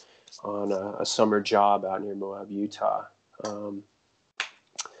on a summer job out near Moab, Utah.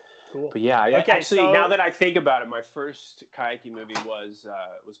 Cool. But yeah, now that I think about it, my first kayaking movie was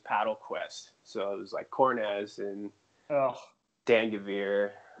Paddle Quest. So it was like Cornez and Dan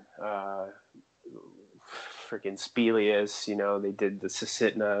Gavir, freaking Spelius. They did the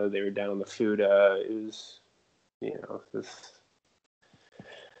Susitna. They were down the Fuda. It was,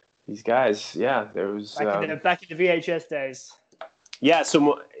 these guys. Yeah, there was back in the VHS days. Yeah,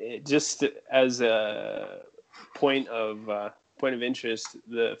 so just as a point of interest,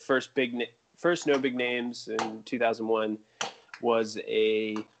 the first No Big Names in 2001 was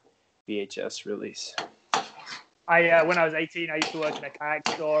a VHS release. When I was 18, I used to work in a kayak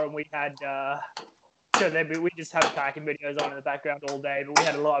store, and we had we just had kayaking videos on in the background all day. But we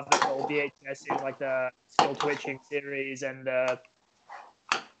had a lot of the old VHSs, like the Still Twitching series, and a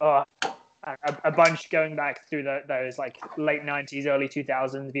bunch going back through those like late 90s, early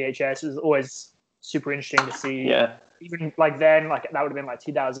 2000s VHS. It was always super interesting to see. Yeah. Even like then, like that would have been like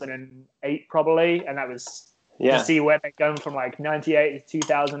 2008 probably, and that was to see where they're going from like 98 to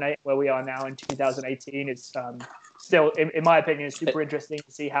 2008, where we are now in 2018. It's still, in my opinion, super interesting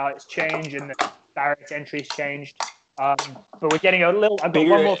to see how it's changed and the barrier to entry's changed. But we're getting a little. I've got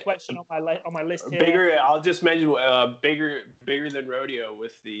one more question on my list here. Bigger. I'll just mention bigger than rodeo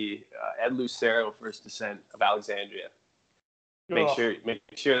with the Ed Lucero First Descent of Alexandria. Make sure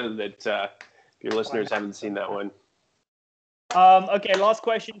that your listeners haven't seen that one. Okay, last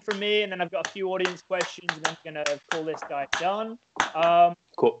question from me, and then I've got a few audience questions, and I'm going to call this guy done.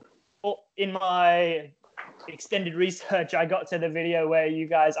 Cool. In my extended research, I got to the video where you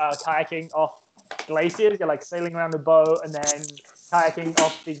guys are kayaking off glaciers. You're like sailing around the boat and then kayaking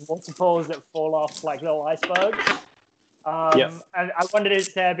off these waterfalls that fall off like little icebergs. And I wondered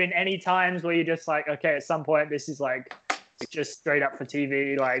if there have been any times where you're just like, okay, at some point this is like just straight up for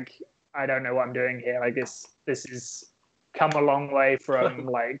TV. Like, I don't know what I'm doing here. Like this is come a long way from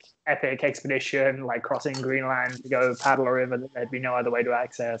like epic expedition, like crossing Greenland to go paddle a river that there'd be no other way to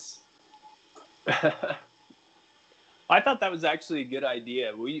access. I thought that was actually a good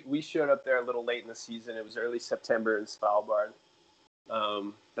idea. We showed up there a little late in the season. It was early September in Svalbard.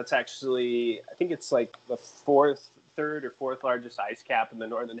 That's actually, I think it's like the third or fourth largest ice cap in the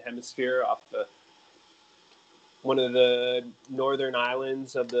northern hemisphere, off one of the northern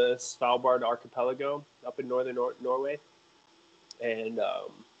islands of the Svalbard archipelago up in northern Norway. And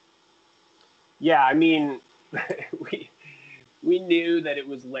yeah, I mean, we knew that it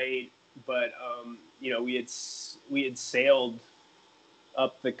was late, but we had sailed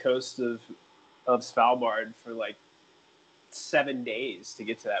up the coast of Svalbard for like 7 days to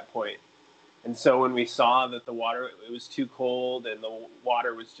get to that point. And so when we saw that the water, it was too cold and the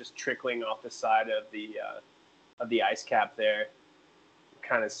water was just trickling off the side of the ice cap there,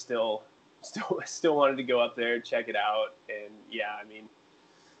 kind of still wanted to go up there, check it out. And yeah, I mean,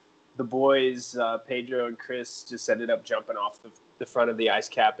 the boys, Pedro and Chris, just ended up jumping off the front of the ice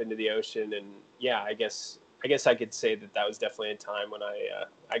cap into the ocean. And yeah, I guess I could say that was definitely a time when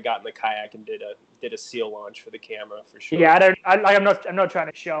I got in the kayak and did a seal launch for the camera, for sure. Yeah, I'm not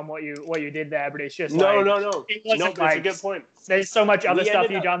trying to show them what you did there, but it's just no. It wasn't It's a good point. There's so much other stuff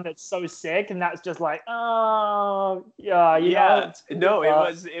you've done that's so sick, and that's just like, oh yeah, you know. No,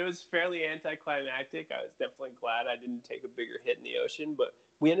 it was fairly anticlimactic. I was definitely glad I didn't take a bigger hit in the ocean, but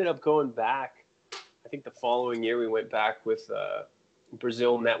we ended up going back. I think the following year we went back with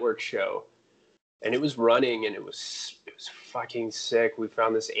Brazil Network show. And it was running, and it was fucking sick. We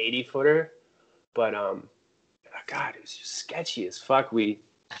found this 80-footer, but God, it was just sketchy as fuck. We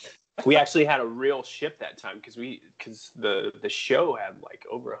actually had a real ship that time because the show had like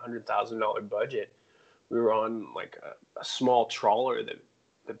over $100,000 budget. We were on like a small trawler that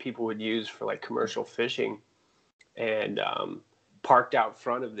people would use for like commercial fishing, and parked out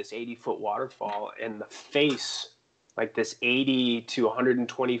front of this 80-foot waterfall, and the face, like this 80 to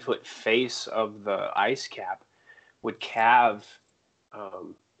 120 foot face of the ice cap, would calve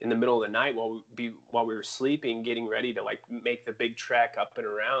in the middle of the night while we were sleeping, getting ready to like make the big trek up and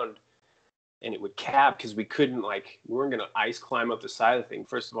around. And it would calve because we weren't gonna ice climb up the side of the thing.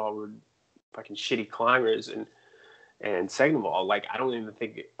 First of all, we're fucking shitty climbers, and second of all, like, I don't even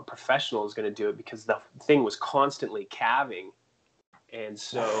think a professional is gonna do it because the thing was constantly calving, and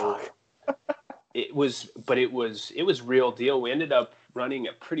so. It was real deal. We ended up running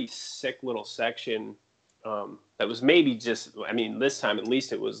a pretty sick little section that was maybe just, I mean, this time at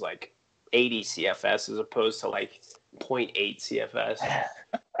least it was like 80 CFS as opposed to like 0.8 CFS.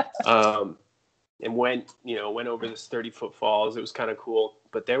 And went over this 30-foot falls. It was kind of cool,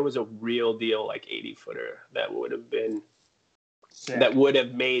 but there was a real deal like 80-footer that would have been sick. That would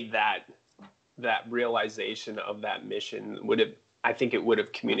have made that realization of that mission I think it would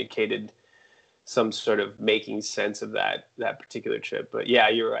have communicated some sort of making sense of that particular trip. But yeah,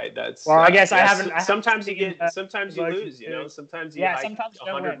 you're right. I guess I haven't. Sometimes you lose. Sometimes you hike sometimes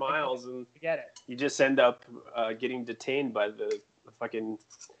 100 miles and get it. You just end up getting detained by the fucking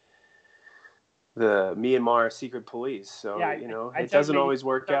the Myanmar secret police. So it doesn't always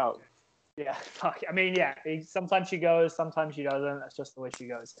work out. Yeah, fuck. I mean, yeah. Sometimes she goes, sometimes she doesn't. That's just the way she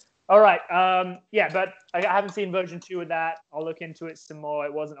goes. All right. Yeah, but I haven't seen version 2 of that. I'll look into it some more.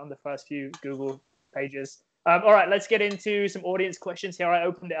 It wasn't on the first few Google pages. All right, let's get into some audience questions here. I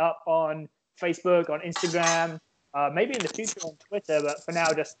opened it up on Facebook, on Instagram, maybe in the future on Twitter, but for now,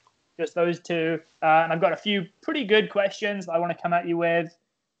 just those two. And I've got a few pretty good questions I want to come at you with.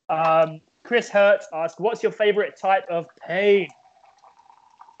 Chris Hertz asked, "What's your favorite type of pain?"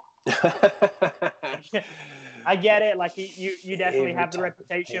 I get it. Like you definitely have the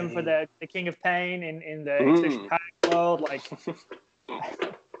reputation for the king of pain in the expedition kayak world. Like,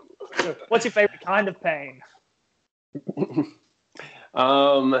 what's your favorite kind of pain?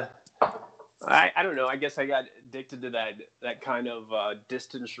 I don't know. I guess I got addicted to that kind of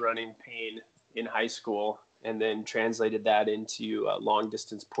distance running pain in high school, and then translated that into long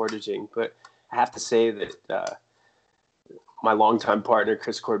distance portaging. But I have to say that my longtime partner,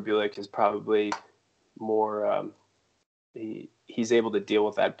 Chris Korbulik, is probably more, he's able to deal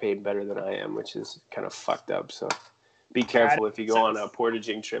with that pain better than I am, which is kind of fucked up. So be careful if you go on a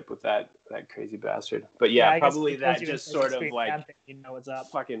portaging trip with that crazy bastard. But yeah, probably that just sort of like camping, you know what's up.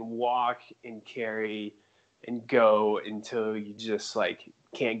 Fucking walk and carry and go until you just like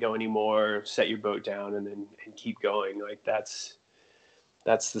can't go anymore, set your boat down and keep going. Like that's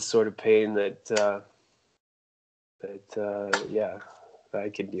the sort of pain that I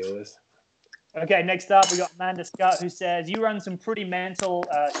can deal with. Okay, next up we got Amanda Scott, who says you run some pretty mental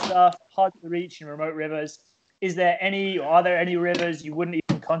stuff, hard to reach in remote rivers. Are there any rivers you wouldn't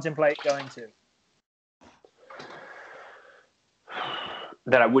even contemplate going to?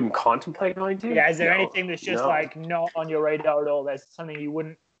 That I wouldn't contemplate going to? Yeah, is there anything that's just like not on your radar at all? There's something you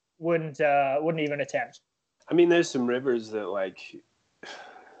wouldn't even attempt. I mean, there's some rivers that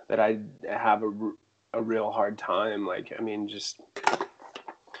I have a real hard time. Like, I mean, just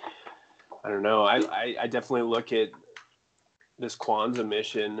I don't know. I definitely look at this Kwanzaa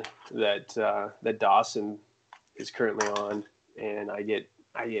mission that Dawson is currently on, and I get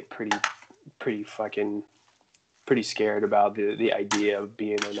pretty scared about the idea of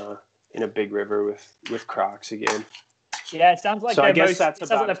being in a big river with Crocs again. Yeah, it sounds like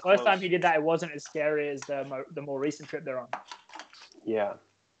the first time you did that, it wasn't as scary as the more recent trip they're on. Yeah.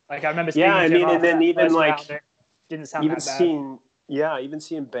 Like I remember speaking to him and then even like round, didn't sound that bad. Even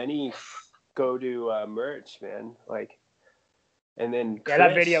seeing Benny go to Merch, man, like, and then Chris,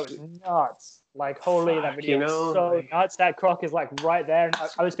 that video was nuts. Like, holy, that video was so nuts. That Croc is like right there. And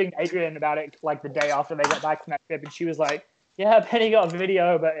I was speaking to Adrian about it like the day after they got back from that trip, and she was like, "Yeah, Benny got a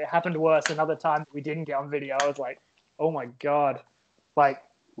video, but it happened worse another time that we didn't get on video." I was like, "Oh my god, like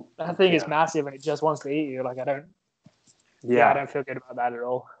that thing is massive and it just wants to eat you." Like I don't feel good about that at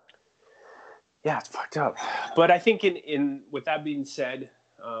all. Yeah, it's fucked up. But I think in with that being said,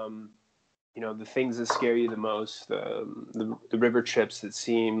 the things that scare you the most, the river trips that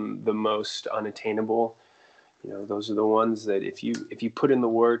seem the most unattainable, those are the ones that if you put in the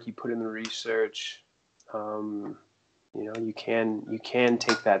work, you put in the research, you can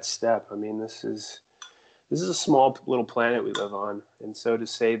take that step. I mean, this is a small little planet we live on, and so to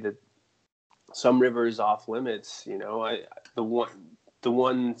say that some rivers off limits, the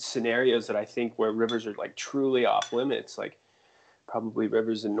one scenarios that I think where rivers are like truly off limits, like probably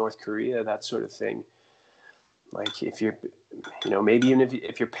rivers in North Korea, that sort of thing. Like if you're, maybe even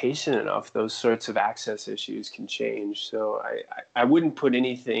if you're patient enough, those sorts of access issues can change. So I wouldn't put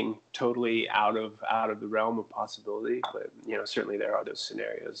anything totally out of the realm of possibility, but certainly there are those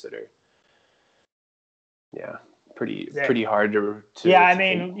scenarios that are, pretty hard to I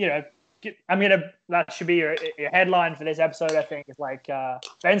mean, think. That should be your headline for this episode. I think it's like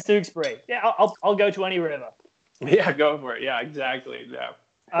Ben Stookesberry. Yeah, I'll go to any river. Yeah, go for it. Yeah, exactly. Yeah.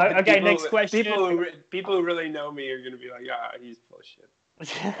 Okay, next question. People who really know me are going to be like, he's full of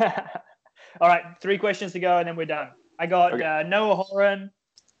shit. All right, 3 questions to go, and then we're done. I got Noah Horan.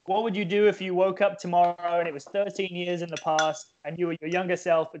 What would you do if you woke up tomorrow and it was 13 years in the past and you were your younger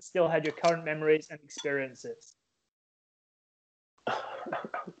self but still had your current memories and experiences?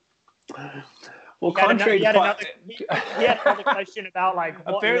 Well, contrary to another question about like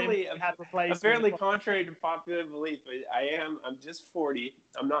what apparently contrary to popular belief, I'm just 40.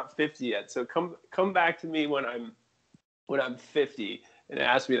 I'm not 50 yet. So come back to me when I'm 50 and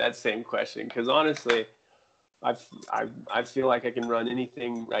ask me that same question, because honestly, I feel like I can run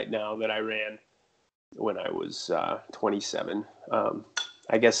anything right now that I ran when I was 27.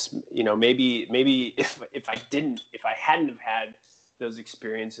 I guess maybe if I hadn't have had those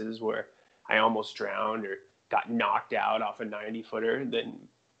experiences where I almost drowned or got knocked out off a 90-footer, then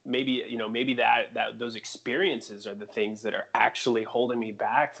maybe that those experiences are the things that are actually holding me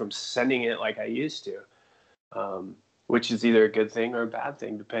back from sending it like I used to, which is either a good thing or a bad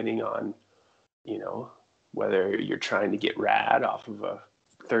thing, depending on, whether you're trying to get rad off of a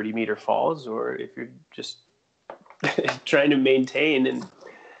 30-meter falls or if you're just trying to maintain and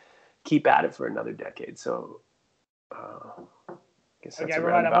keep at it for another decade. So, I guess that's a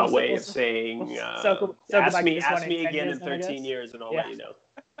roundabout way of saying, ask me again in 13 years and I'll let you know.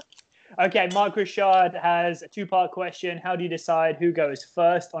 Okay, Mark Richard has a 2-part question. How do you decide who goes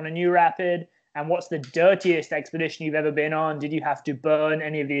first on a new rapid? And what's the dirtiest expedition you've ever been on? Did you have to burn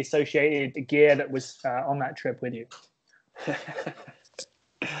any of the associated gear that was on that trip with you?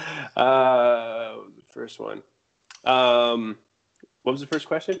 The first one. What was the first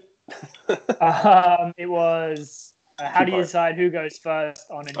question? It was... how do you decide who goes first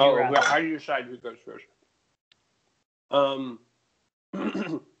on a new rapid? How do you decide who goes first?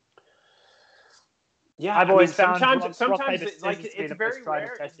 Yeah, I've always found sometimes it's very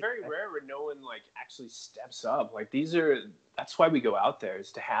rare. It's very rare when no one like actually steps up. Like that's why we go out there,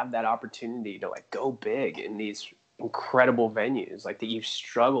 is to have that opportunity to like go big in these incredible venues, like that you've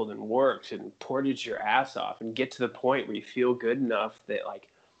struggled and worked and portaged your ass off, and get to the point where you feel good enough that like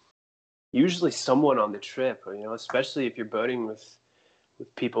usually someone on the trip, or, especially if you're boating with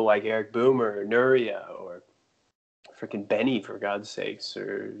people like Eric Boomer or Nuria or freaking Benny, for God's sakes,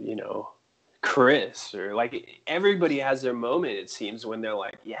 or, Chris, or like everybody has their moment, it seems, when they're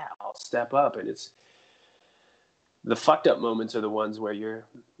like, yeah, I'll step up. And it's the fucked up moments are the ones where you're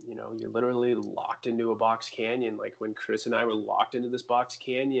literally locked into a box canyon. Like when Chris and I were locked into this box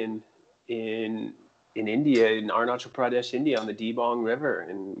canyon in India, in Arunachal Pradesh, India, on the Dibong River.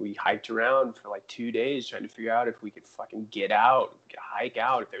 And we hiked around for like 2 days trying to figure out if we could fucking get out, hike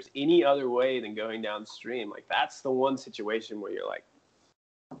out, if there's any other way than going downstream. Like that's the one situation where you're like,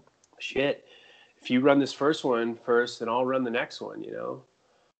 shit, if you run this first one first, then I'll run the next one,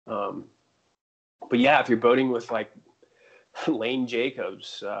 But yeah, if you're boating with like Lane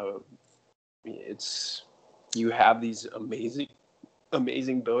Jacobs, you have these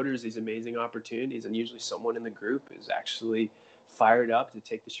amazing boaters, these amazing opportunities, and usually someone in the group is actually fired up to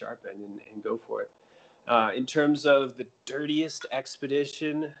take the sharp end and go for it. In terms of the dirtiest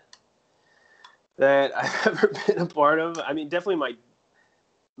expedition that I've ever been a part of, I mean, definitely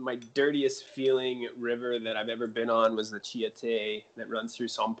my dirtiest feeling river that I've ever been on was the Chiate that runs through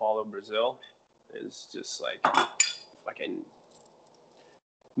São Paulo, Brazil. It's just like fucking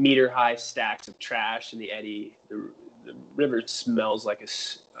meter-high stacks of trash in the eddy. The river smells like a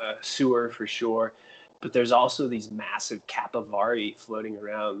sewer for sure, but there's also these massive capybari floating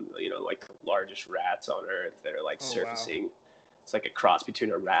around, like the largest rats on Earth that are like surfacing. Wow. It's like a cross between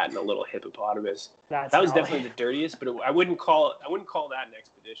a rat and a little hippopotamus. That was definitely the dirtiest, but I wouldn't call that an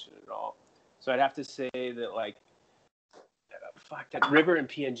expedition at all. So I'd have to say that like, that river in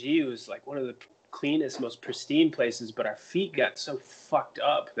PNG was like one of the cleanest, most pristine places, but our feet got so fucked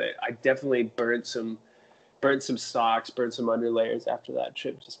up that I definitely burnt some socks, burnt some underlayers after that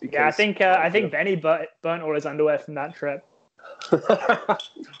trip, just because. Yeah, I think Benny burnt all his underwear from that trip.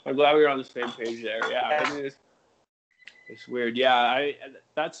 I'm glad we were on the same page there. Yeah. I mean, it's weird. Yeah,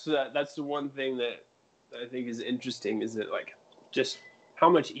 that's the one thing that I think is interesting, is that like just how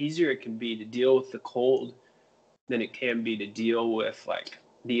much easier it can be to deal with the cold than it can be to deal with like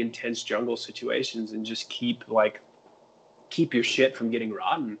the intense jungle situations, and just keep your shit from getting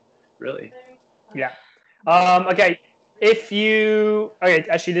rotten, really. Yeah. Okay.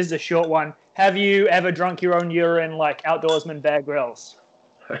 Actually, this is a short one. Have you ever drunk your own urine like outdoorsman Bear Grylls?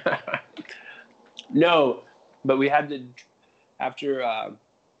 No, but we had to, after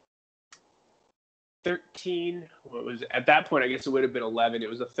 13, what was it? At that point, I guess it would have been 11. It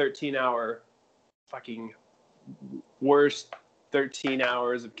was a 13-hour fucking worst 13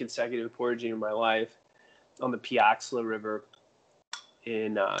 hours of consecutive portaging in my life on the Piaxla River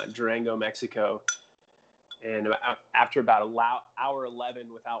in Durango, Mexico. And after about hour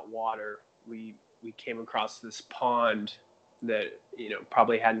 11 without water, we came across this pond that,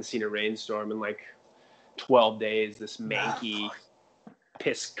 probably hadn't seen a rainstorm in like 12 days, this manky,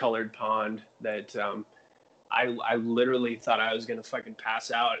 piss-colored pond that I literally thought I was going to fucking pass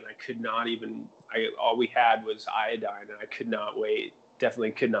out, and I could not even, all we had was iodine, and I could not wait,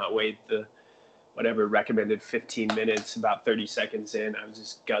 definitely could not wait the whatever recommended 15 minutes. About 30 seconds in, I was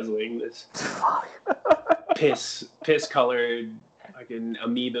just guzzling this piss-colored, fucking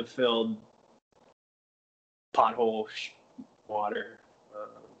amoeba-filled pothole water.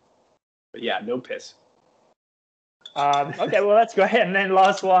 But yeah, no piss. Okay, well that's great. And then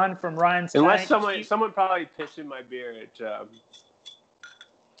last one from Ryan. Unless someone probably pissed in my beer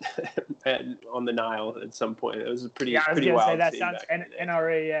on the Nile at some point. It was pretty wild. Yeah, I was going to say that sounds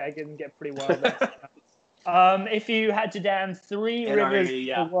NRE. Yeah, it can get pretty wild. If you had to dam 3 NRE, rivers in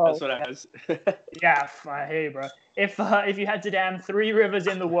the world, that's what I was. Yeah, I hear you, bro. If you had to dam 3 rivers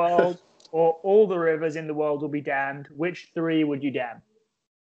in the world, or all the rivers in the world will be dammed, which 3 would you dam?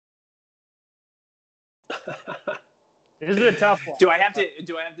 This is a tough one. Do I have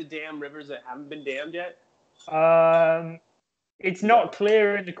to dam rivers that haven't been dammed yet? It's not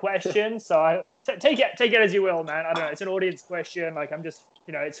clear in the question, so take it as you will, man. I don't know. It's an audience question. Like I'm just,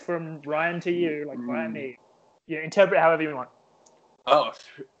 it's from Ryan to you, like Ryan me. You interpret it however you want. Oh,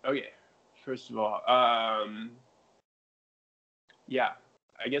 okay. First of all, yeah,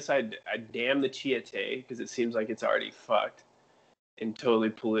 I guess I'd dam the Chiate because it seems like it's already fucked and totally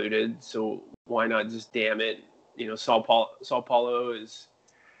polluted. So why not just dam it? Sao Paulo is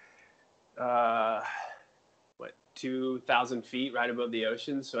 2,000 feet right above the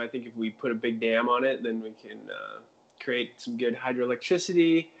ocean. So I think if we put a big dam on it, then we can create some good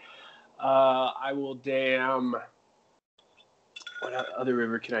hydroelectricity. I will dam. What other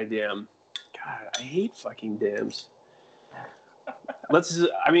river can I dam? God, I hate fucking dams.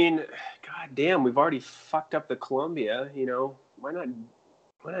 God damn, we've already fucked up the Columbia, why not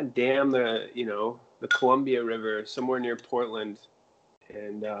dam the Columbia River somewhere near Portland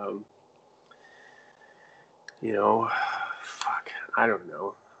and, fuck, I don't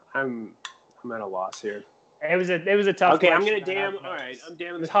know. I'm at a loss here. It was a tough Okay, I'm question. gonna dam. All right, I'm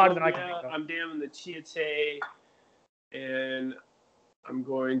damming the harder than I can Columbia. think of. I'm damming the Chiate, and I'm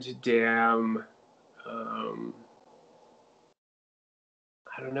going to dam. I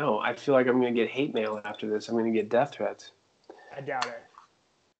don't know. I feel like I'm gonna get hate mail after this. I'm gonna get death threats. I doubt it.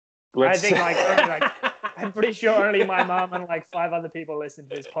 I think I'm pretty sure only my mom and like 5 other people listen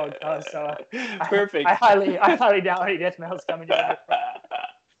to this podcast. So perfect. I highly doubt any death mail's coming your way.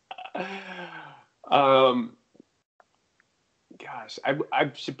 Gosh,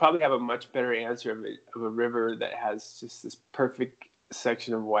 I should probably have a much better answer of a river that has just this perfect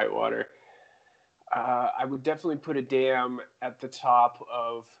section of whitewater. I would definitely put a dam at the top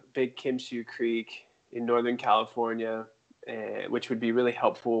of Big Kimshu Creek in Northern California, which would be really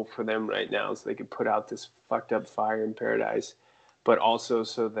helpful for them right now, so they could put out this fucked up fire in paradise, but also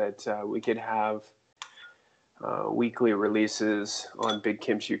so that we could have weekly releases on Big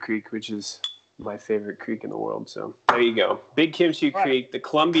Kimshu Creek, which is my favorite creek in the world. So there you go. Big Kimshu Creek, the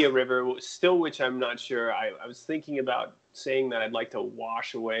Columbia River, still, which I'm not sure. I was thinking about saying that I'd like to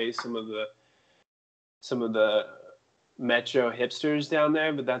wash away some of the metro hipsters down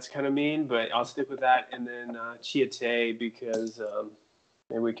there, but that's kind of mean, but I'll stick with that. And then Chiate, because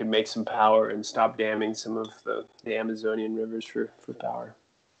maybe we can make some power and stop damming some of the Amazonian rivers for power.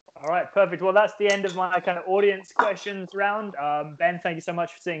 All right, perfect. Well, that's the end of my kind of audience questions round. Ben, thank you so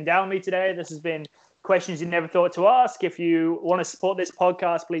much for sitting down with me today. This has been Questions You Never Thought to Ask. If you want to support this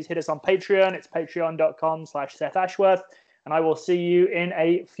podcast, please hit us on Patreon. It's patreon.com/Seth Ashworth. And I will see you in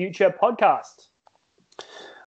a future podcast.